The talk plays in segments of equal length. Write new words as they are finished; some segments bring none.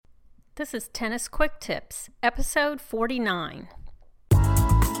This is Tennis Quick Tips, episode 49.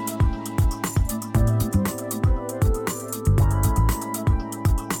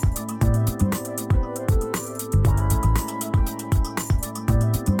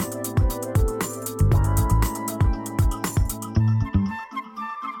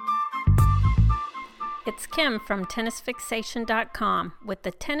 It's Kim from TennisFixation.com with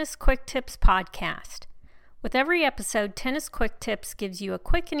the Tennis Quick Tips podcast. With every episode, Tennis Quick Tips gives you a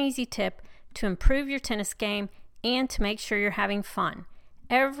quick and easy tip to improve your tennis game and to make sure you're having fun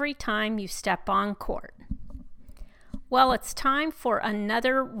every time you step on court. Well, it's time for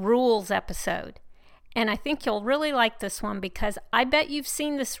another rules episode, and I think you'll really like this one because I bet you've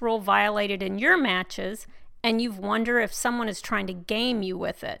seen this rule violated in your matches and you've wondered if someone is trying to game you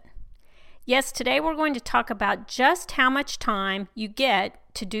with it. Yes, today we're going to talk about just how much time you get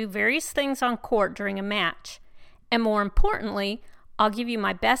to do various things on court during a match. And more importantly, I'll give you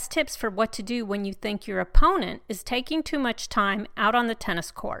my best tips for what to do when you think your opponent is taking too much time out on the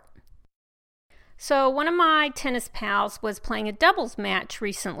tennis court. So one of my tennis pals was playing a doubles match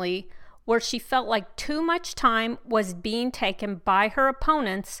recently where she felt like too much time was being taken by her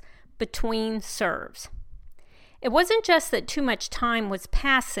opponents between serves. It wasn't just that too much time was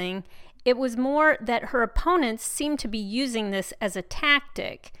passing, it was more that her opponents seemed to be using this as a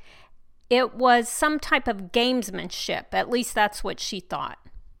tactic. It was some type of gamesmanship, at least that's what she thought.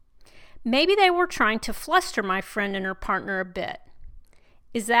 Maybe they were trying to fluster my friend and her partner a bit.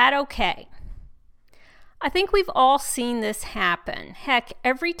 Is that okay? I think we've all seen this happen. Heck,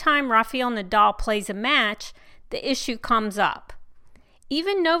 every time Rafael Nadal plays a match, the issue comes up.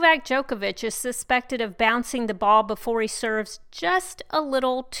 Even Novak Djokovic is suspected of bouncing the ball before he serves just a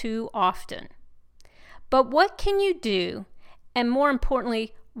little too often. But what can you do, and more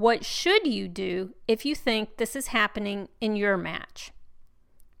importantly, what should you do if you think this is happening in your match?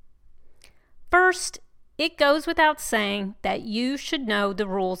 First, it goes without saying that you should know the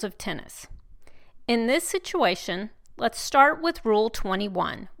rules of tennis. In this situation, let's start with Rule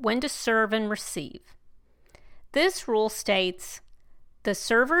 21, when to serve and receive. This rule states, the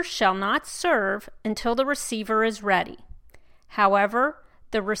server shall not serve until the receiver is ready. However,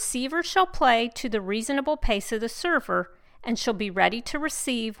 the receiver shall play to the reasonable pace of the server and shall be ready to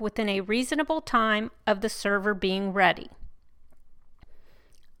receive within a reasonable time of the server being ready.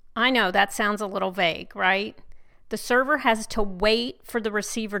 I know that sounds a little vague, right? The server has to wait for the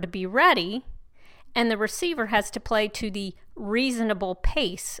receiver to be ready, and the receiver has to play to the reasonable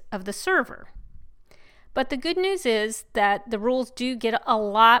pace of the server. But the good news is that the rules do get a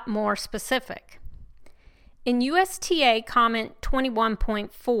lot more specific. In USTA comment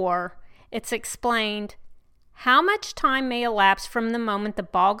 21.4, it's explained how much time may elapse from the moment the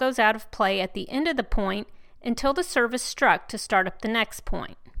ball goes out of play at the end of the point until the serve is struck to start up the next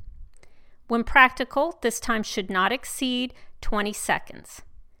point. When practical, this time should not exceed 20 seconds.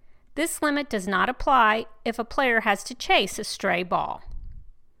 This limit does not apply if a player has to chase a stray ball.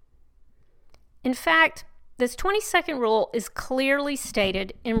 In fact, this 20-second rule is clearly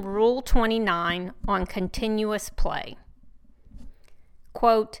stated in Rule 29 on continuous play.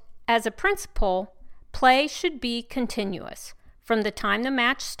 Quote, as a principle, play should be continuous from the time the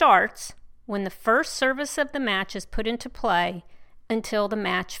match starts, when the first service of the match is put into play, until the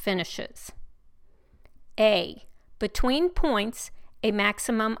match finishes. A. Between points, a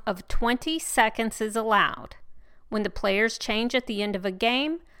maximum of 20 seconds is allowed. When the players change at the end of a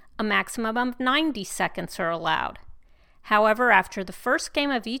game, a maximum of 90 seconds are allowed. However, after the first game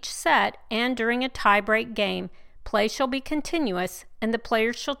of each set and during a tie-break game, play shall be continuous and the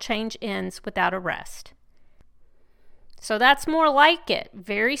players shall change ends without a rest. So that's more like it,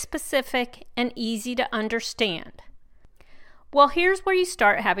 very specific and easy to understand. Well, here's where you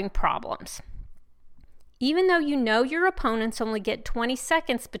start having problems. Even though you know your opponents only get 20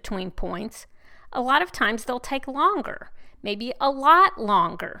 seconds between points, a lot of times they'll take longer. Maybe a lot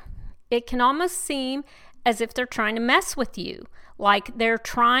longer. It can almost seem as if they're trying to mess with you, like they're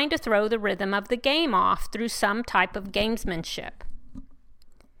trying to throw the rhythm of the game off through some type of gamesmanship.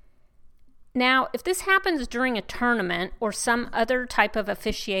 Now, if this happens during a tournament or some other type of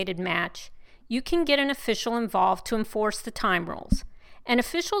officiated match, you can get an official involved to enforce the time rules. And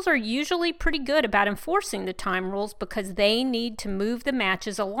officials are usually pretty good about enforcing the time rules because they need to move the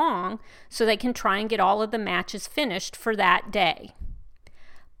matches along so they can try and get all of the matches finished for that day.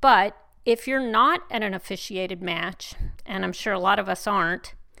 But if you're not at an officiated match, and I'm sure a lot of us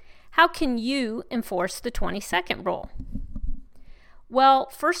aren't, how can you enforce the 20-second rule? Well,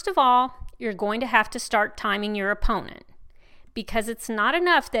 first of all, you're going to have to start timing your opponent, because it's not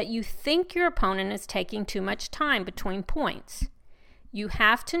enough that you think your opponent is taking too much time between points. you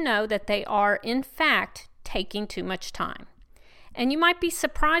have to know that they are, in fact, taking too much time. And you might be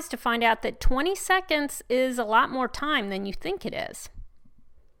surprised to find out that 20 seconds is a lot more time than you think it is.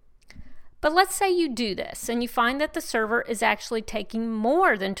 But let's say you do this and you find that the server is actually taking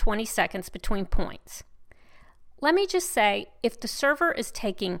more than 20 seconds between points. Let me just say, if the server is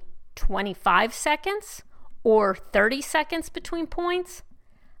taking 25 seconds or 30 seconds between points,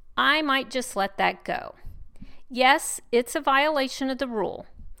 I might just let that go. Yes, it's a violation of the rule,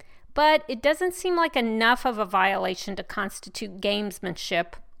 but it doesn't seem like enough of a violation to constitute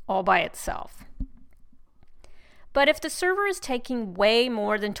gamesmanship all by itself. But if the server is taking way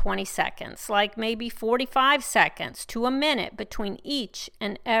more than 20 seconds, like maybe 45 seconds to a minute between each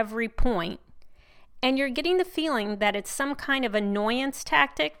and every point, and you're getting the feeling that it's some kind of annoyance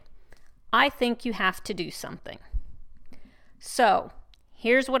tactic, I think you have to do something. So,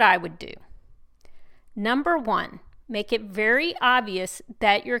 here's what I would do. Number 1, make it very obvious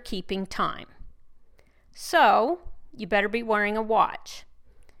that you're keeping time. So, you better be wearing a watch,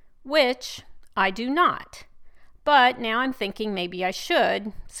 which I do not. But now I'm thinking maybe I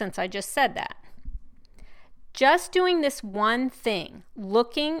should, since I just said that. Just doing this one thing,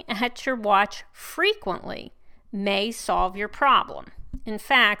 looking at your watch frequently, may solve your problem. In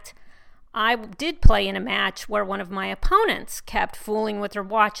fact, I did play in a match where one of my opponents kept fooling with her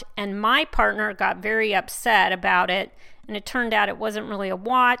watch, and my partner got very upset about it, and it turned out it wasn't really a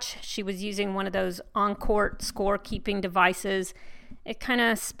watch. She was using one of those on-court score-keeping devices. It kind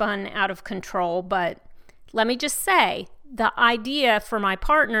of spun out of control, but let me just say, the idea for my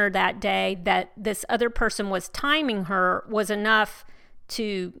partner that day that this other person was timing her was enough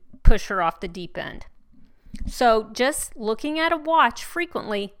to push her off the deep end. So just looking at a watch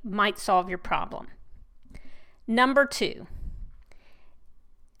frequently might solve your problem. Number 2,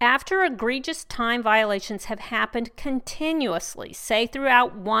 after egregious time violations have happened continuously, say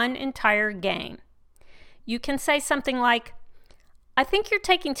throughout one entire game, you can say something like, I think you're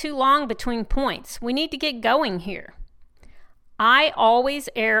taking too long between points. We need to get going here. I always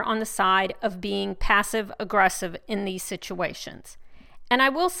err on the side of being passive-aggressive in these situations. And I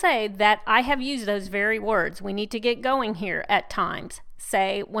will say that I have used those very words, we need to get going here, at times,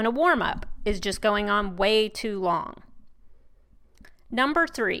 say when a warm-up is just going on way too long. Number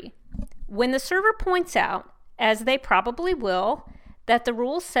 3, when the server points out, as they probably will, that the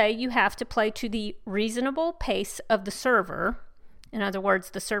rules say you have to play to the reasonable pace of the server, in other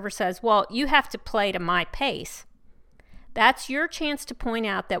words, the server says, well, you have to play to my pace. That's your chance to point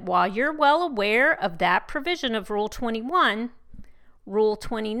out that while you're well aware of that provision of Rule 21, Rule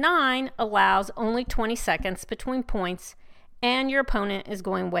 29 allows only 20 seconds between points, and your opponent is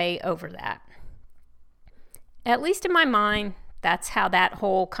going way over that. At least in my mind, that's how that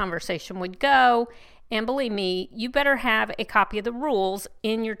whole conversation would go, and believe me, you better have a copy of the rules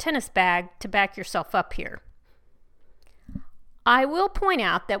in your tennis bag to back yourself up here. I will point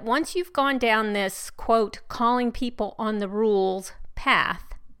out that once you've gone down this, quote, calling people on the rules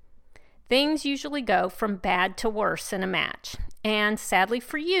path, things usually go from bad to worse in a match. And sadly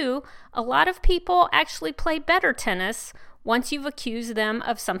for you, a lot of people actually play better tennis once you've accused them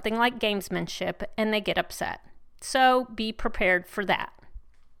of something like gamesmanship and they get upset. So be prepared for that.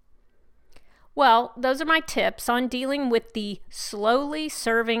 Well, those are my tips on dealing with the slowly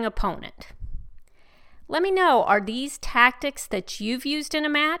serving opponent. Let me know, are these tactics that you've used in a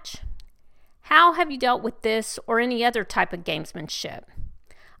match? How have you dealt with this or any other type of gamesmanship?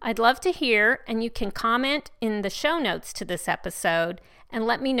 I'd love to hear, and you can comment in the show notes to this episode and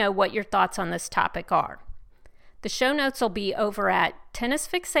let me know what your thoughts on this topic are. The show notes will be over at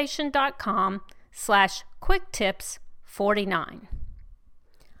tennisfixation.com/quicktips49.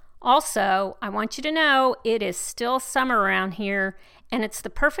 Also, I want you to know it is still summer around here, and it's the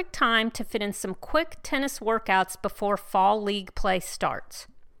perfect time to fit in some quick tennis workouts before fall league play starts.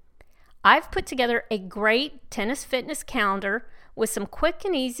 I've put together a great tennis fitness calendar with some quick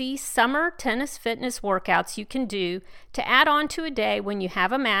and easy summer tennis fitness workouts you can do to add on to a day when you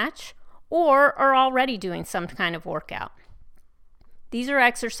have a match or are already doing some kind of workout. These are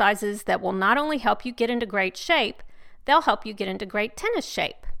exercises that will not only help you get into great shape, they'll help you get into great tennis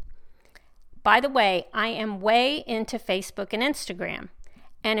shape. By the way, I am way into Facebook and Instagram,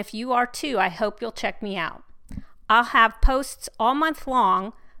 and if you are too, I hope you'll check me out. I'll have posts all month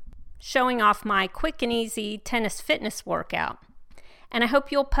long showing off my quick and easy tennis fitness workout, and I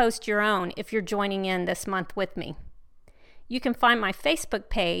hope you'll post your own if you're joining in this month with me. You can find my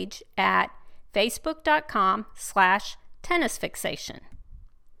Facebook page at facebook.com/tennisfixation.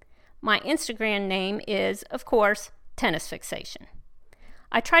 My Instagram name is, of course, Tennis Fixation.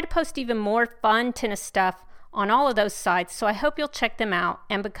 I try to post even more fun tennis stuff on all of those sites, so I hope you'll check them out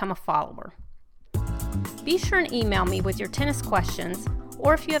and become a follower. Be sure and email me with your tennis questions,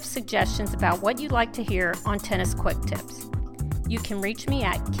 or if you have suggestions about what you'd like to hear on Tennis Quick Tips. You can reach me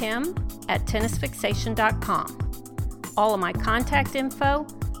at kim@tennisfixation.com. All of my contact info,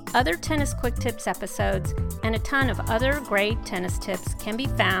 other Tennis Quick Tips episodes, and a ton of other great tennis tips can be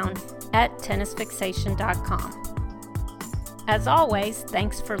found at tennisfixation.com. As always,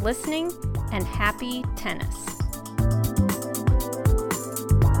 thanks for listening and happy tennis.